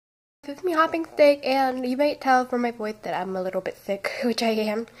it's me, hoppingsnake, and you might tell from my voice that I'm a little bit sick, which I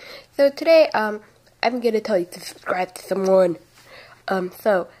am. So today, I'm gonna tell you to subscribe to someone.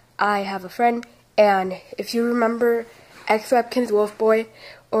 So I have a friend, and if you remember xKinzBoy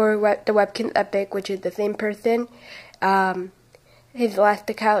or the Webkinz Epic, which is the same person, his last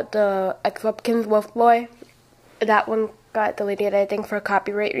account, the xKinzBoy, that one got deleted, I think, for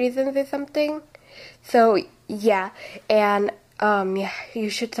copyright reasons or something. So yeah, and yeah, you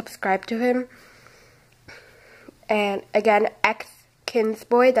should subscribe to him. And again,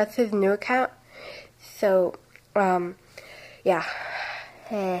 xKinzBoy, that's his new account. So yeah.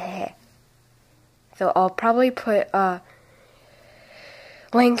 So I'll probably put a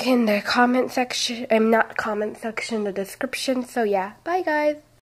link in the comment section, not comment section, the description. So yeah, bye guys.